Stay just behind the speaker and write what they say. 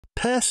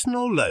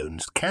Personal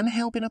loans can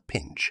help in a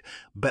pinch,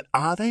 but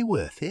are they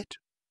worth it?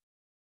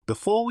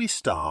 Before we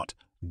start,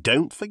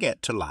 don't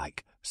forget to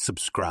like,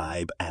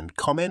 subscribe, and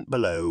comment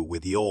below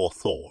with your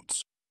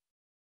thoughts.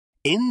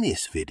 In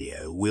this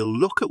video, we'll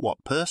look at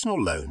what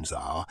personal loans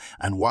are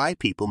and why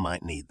people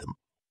might need them.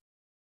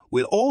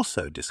 We'll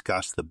also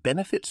discuss the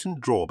benefits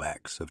and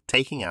drawbacks of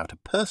taking out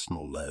a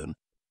personal loan.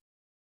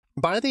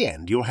 By the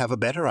end, you'll have a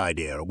better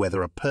idea of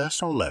whether a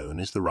personal loan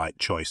is the right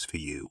choice for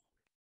you.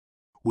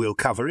 We'll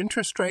cover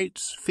interest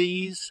rates,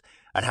 fees,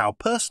 and how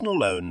personal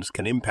loans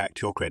can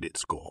impact your credit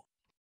score.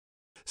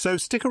 So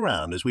stick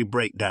around as we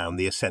break down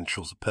the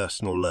essentials of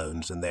personal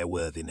loans and their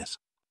worthiness.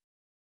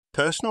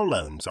 Personal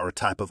loans are a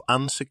type of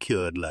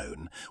unsecured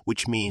loan,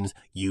 which means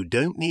you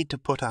don't need to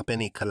put up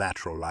any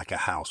collateral like a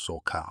house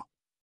or car.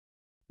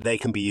 They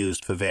can be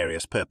used for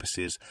various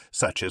purposes,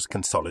 such as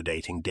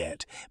consolidating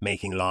debt,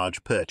 making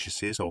large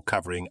purchases, or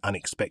covering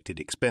unexpected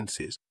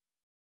expenses.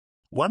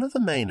 One of the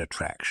main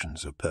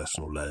attractions of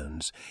personal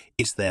loans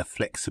is their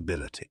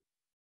flexibility.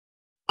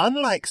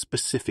 Unlike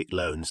specific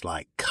loans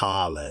like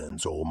car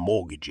loans or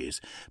mortgages,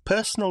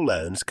 personal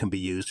loans can be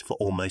used for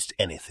almost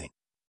anything.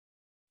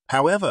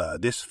 However,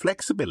 this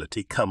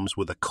flexibility comes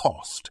with a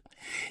cost.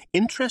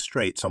 Interest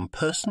rates on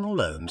personal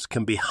loans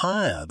can be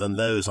higher than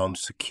those on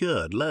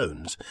secured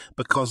loans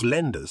because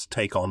lenders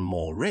take on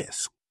more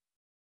risk.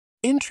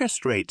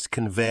 Interest rates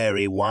can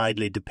vary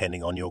widely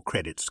depending on your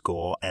credit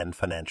score and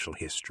financial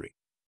history.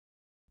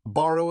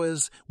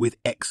 Borrowers with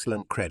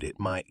excellent credit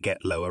might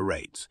get lower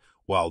rates,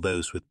 while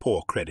those with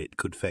poor credit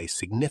could face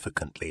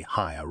significantly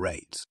higher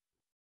rates.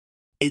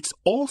 It's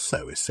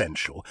also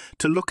essential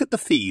to look at the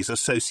fees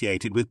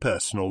associated with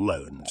personal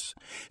loans.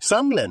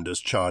 Some lenders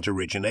charge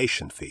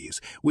origination fees,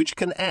 which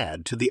can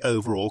add to the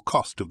overall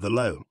cost of the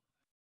loan.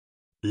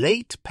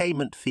 Late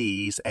payment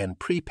fees and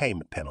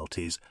prepayment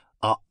penalties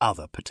are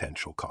other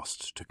potential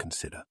costs to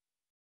consider.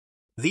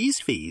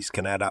 These fees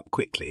can add up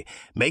quickly,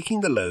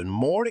 making the loan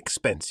more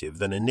expensive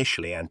than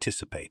initially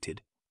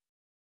anticipated.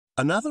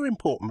 Another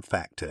important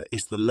factor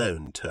is the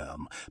loan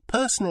term.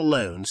 Personal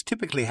loans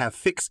typically have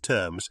fixed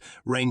terms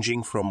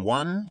ranging from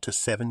 1 to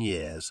 7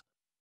 years.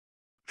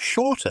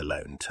 Shorter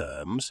loan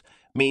terms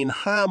mean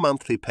higher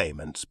monthly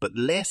payments but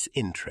less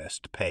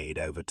interest paid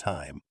over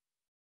time.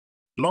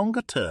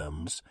 Longer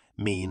terms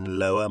mean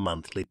lower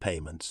monthly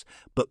payments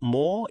but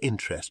more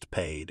interest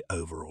paid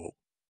overall.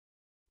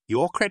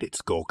 Your credit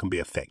score can be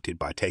affected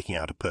by taking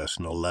out a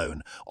personal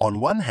loan. On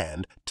one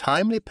hand,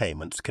 timely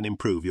payments can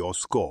improve your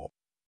score.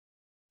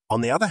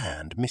 On the other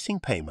hand, missing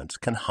payments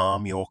can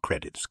harm your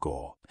credit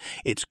score.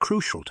 It's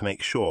crucial to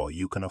make sure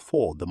you can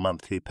afford the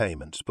monthly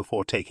payments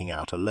before taking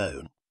out a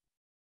loan.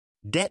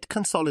 Debt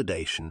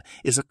consolidation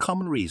is a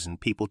common reason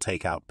people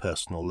take out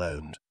personal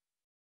loans.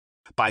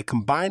 By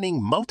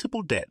combining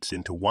multiple debts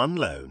into one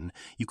loan,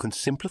 you can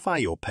simplify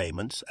your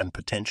payments and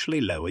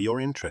potentially lower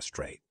your interest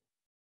rate.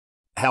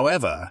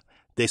 However,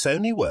 this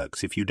only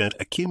works if you don't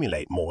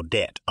accumulate more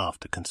debt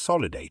after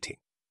consolidating.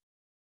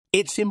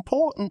 It's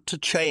important to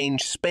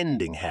change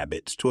spending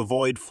habits to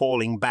avoid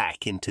falling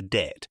back into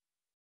debt.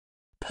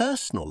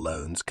 Personal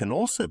loans can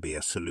also be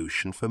a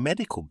solution for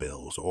medical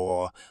bills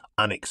or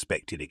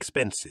unexpected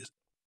expenses.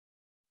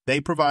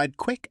 They provide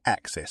quick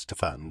access to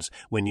funds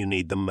when you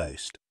need them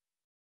most.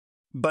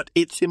 But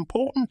it's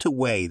important to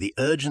weigh the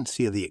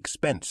urgency of the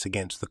expense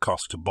against the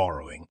cost of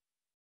borrowing.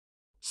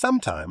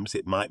 Sometimes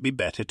it might be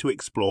better to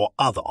explore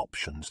other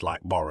options like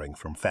borrowing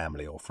from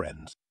family or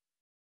friends.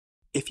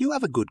 If you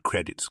have a good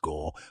credit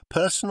score,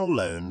 personal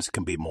loans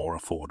can be more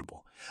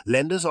affordable.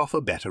 Lenders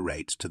offer better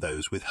rates to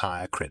those with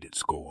higher credit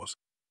scores.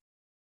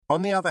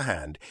 On the other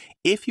hand,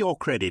 if your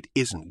credit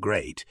isn't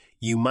great,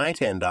 you might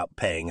end up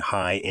paying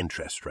high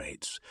interest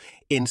rates.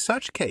 In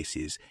such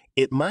cases,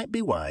 it might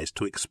be wise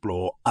to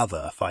explore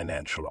other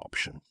financial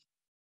options.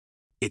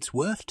 It's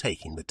worth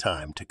taking the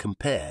time to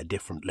compare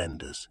different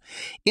lenders.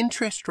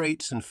 Interest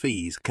rates and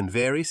fees can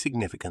vary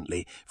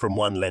significantly from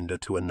one lender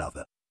to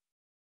another.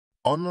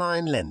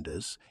 Online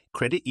lenders,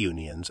 credit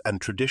unions, and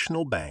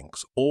traditional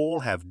banks all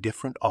have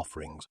different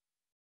offerings.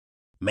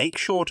 Make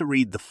sure to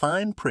read the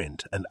fine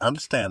print and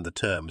understand the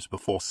terms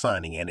before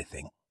signing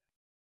anything.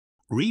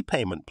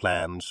 Repayment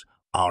plans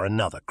are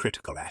another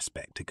critical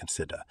aspect to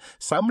consider.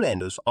 Some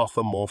lenders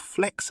offer more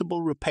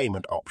flexible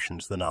repayment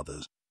options than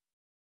others.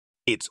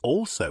 It's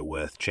also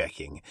worth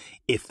checking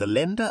if the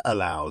lender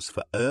allows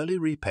for early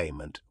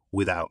repayment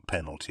without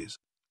penalties.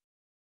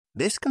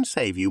 This can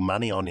save you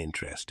money on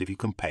interest if you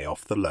can pay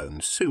off the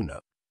loan sooner.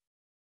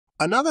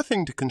 Another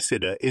thing to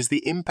consider is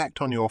the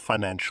impact on your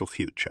financial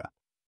future.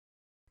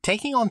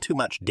 Taking on too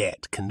much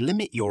debt can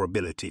limit your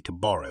ability to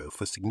borrow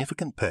for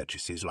significant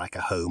purchases like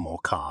a home or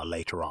car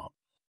later on.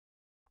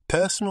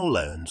 Personal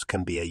loans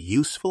can be a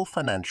useful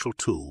financial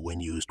tool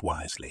when used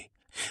wisely.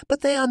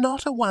 But they are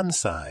not a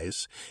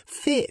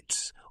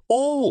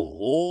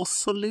one-size-fits-all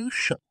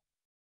solution.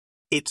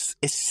 It's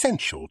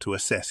essential to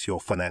assess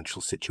your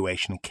financial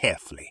situation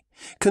carefully.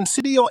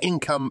 Consider your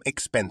income,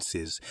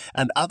 expenses,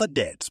 and other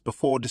debts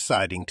before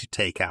deciding to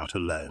take out a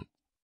loan.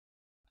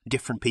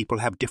 Different people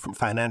have different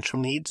financial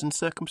needs and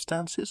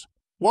circumstances.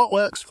 What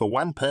works for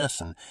one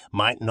person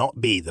might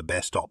not be the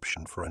best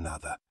option for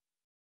another.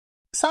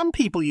 Some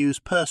people use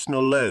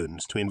personal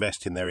loans to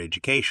invest in their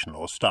education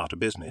or start a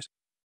business.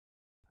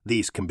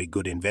 These can be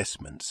good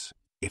investments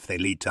if they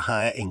lead to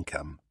higher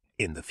income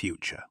in the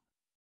future.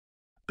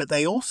 But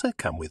they also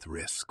come with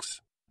risks.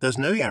 There's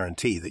no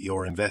guarantee that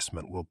your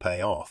investment will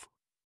pay off.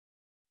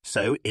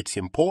 So it's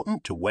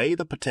important to weigh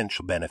the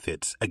potential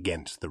benefits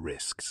against the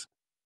risks.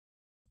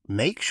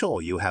 Make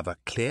sure you have a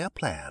clear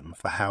plan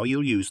for how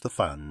you'll use the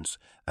funds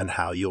and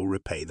how you'll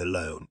repay the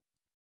loan.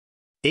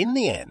 In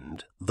the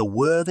end, the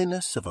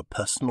worthiness of a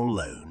personal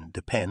loan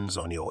depends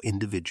on your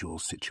individual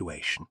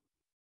situation.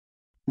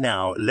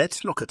 Now,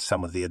 let's look at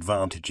some of the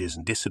advantages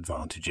and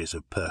disadvantages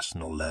of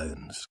personal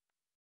loans.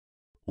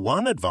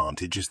 One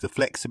advantage is the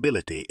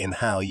flexibility in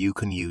how you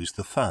can use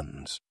the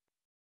funds.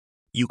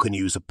 You can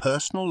use a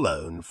personal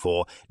loan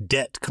for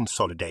debt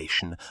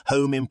consolidation,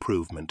 home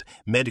improvement,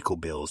 medical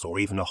bills, or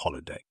even a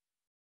holiday.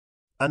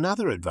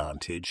 Another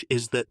advantage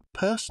is that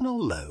personal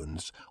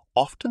loans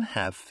often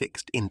have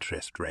fixed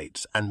interest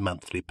rates and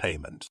monthly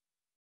payments.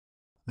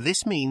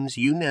 This means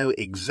you know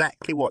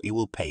exactly what you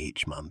will pay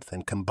each month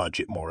and can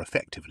budget more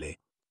effectively.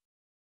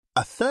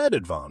 A third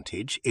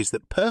advantage is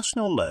that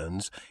personal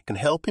loans can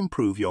help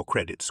improve your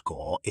credit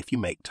score if you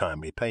make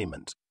timely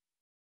payments.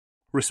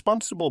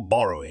 Responsible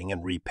borrowing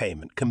and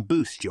repayment can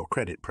boost your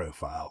credit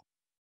profile.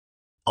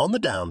 On the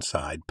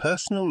downside,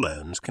 personal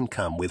loans can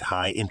come with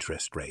high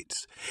interest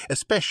rates,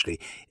 especially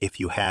if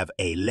you have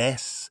a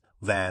less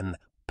than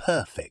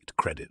perfect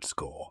credit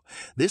score.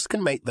 This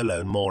can make the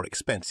loan more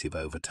expensive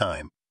over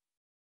time.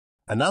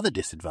 Another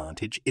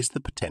disadvantage is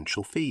the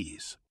potential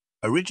fees.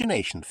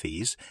 Origination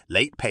fees,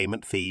 late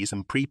payment fees,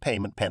 and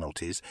prepayment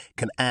penalties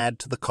can add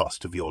to the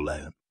cost of your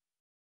loan.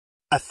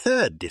 A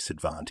third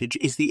disadvantage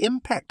is the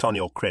impact on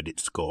your credit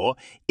score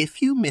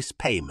if you miss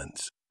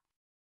payments.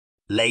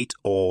 Late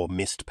or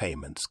missed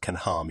payments can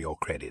harm your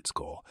credit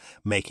score,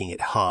 making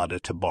it harder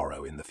to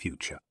borrow in the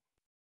future.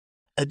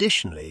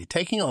 Additionally,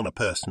 taking on a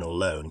personal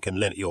loan can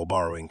limit your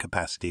borrowing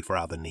capacity for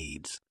other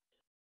needs.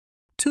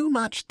 Too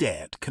much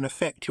debt can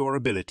affect your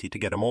ability to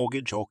get a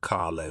mortgage or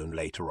car loan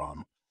later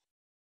on.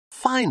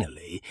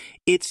 Finally,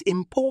 it's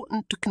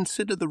important to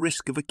consider the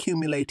risk of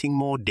accumulating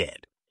more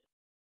debt.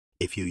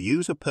 If you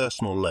use a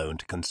personal loan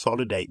to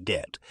consolidate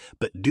debt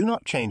but do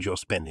not change your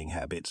spending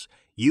habits,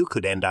 you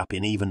could end up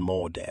in even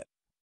more debt.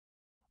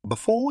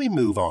 Before we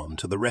move on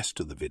to the rest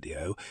of the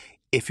video,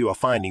 if you are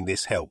finding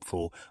this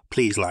helpful,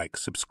 please like,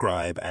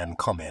 subscribe and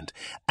comment,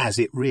 as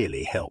it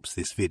really helps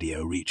this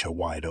video reach a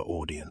wider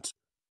audience.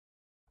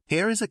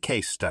 Here is a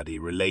case study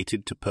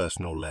related to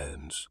personal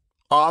loans.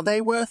 Are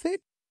they worth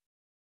it?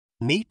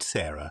 Meet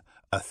Sarah,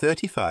 a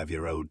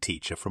 35-year-old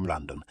teacher from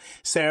London.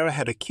 Sarah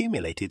had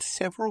accumulated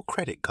several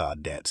credit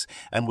card debts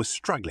and was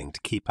struggling to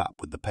keep up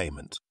with the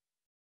payments.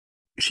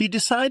 She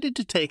decided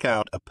to take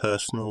out a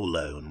personal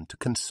loan to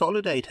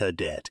consolidate her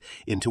debt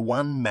into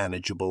one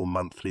manageable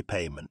monthly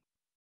payment.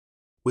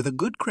 With a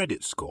good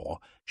credit score,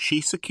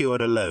 she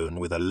secured a loan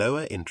with a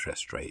lower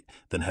interest rate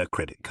than her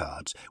credit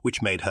cards,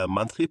 which made her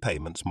monthly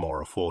payments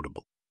more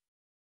affordable.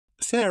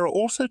 Sarah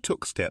also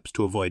took steps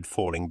to avoid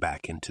falling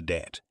back into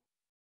debt.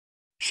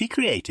 She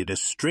created a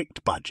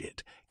strict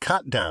budget,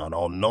 cut down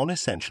on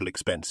non-essential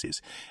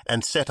expenses,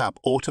 and set up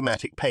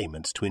automatic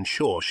payments to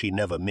ensure she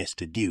never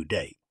missed a due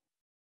date.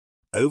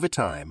 Over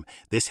time,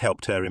 this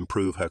helped her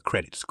improve her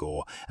credit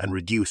score and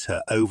reduce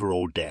her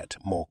overall debt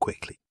more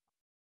quickly.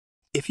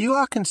 If you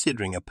are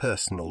considering a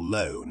personal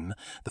loan,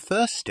 the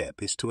first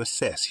step is to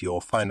assess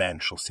your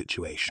financial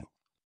situation.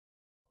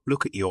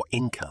 Look at your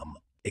income,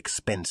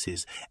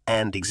 expenses,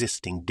 and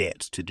existing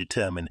debts to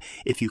determine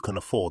if you can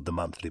afford the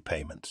monthly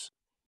payments.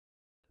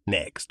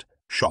 Next,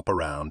 shop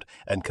around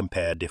and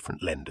compare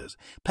different lenders.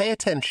 Pay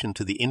attention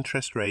to the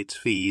interest rates,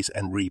 fees,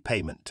 and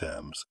repayment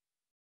terms.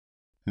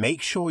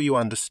 Make sure you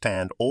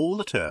understand all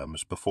the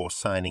terms before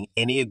signing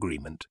any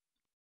agreement.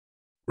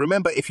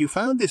 Remember, if you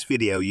found this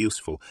video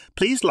useful,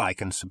 please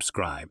like and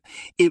subscribe.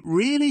 It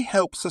really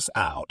helps us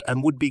out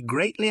and would be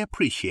greatly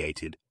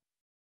appreciated.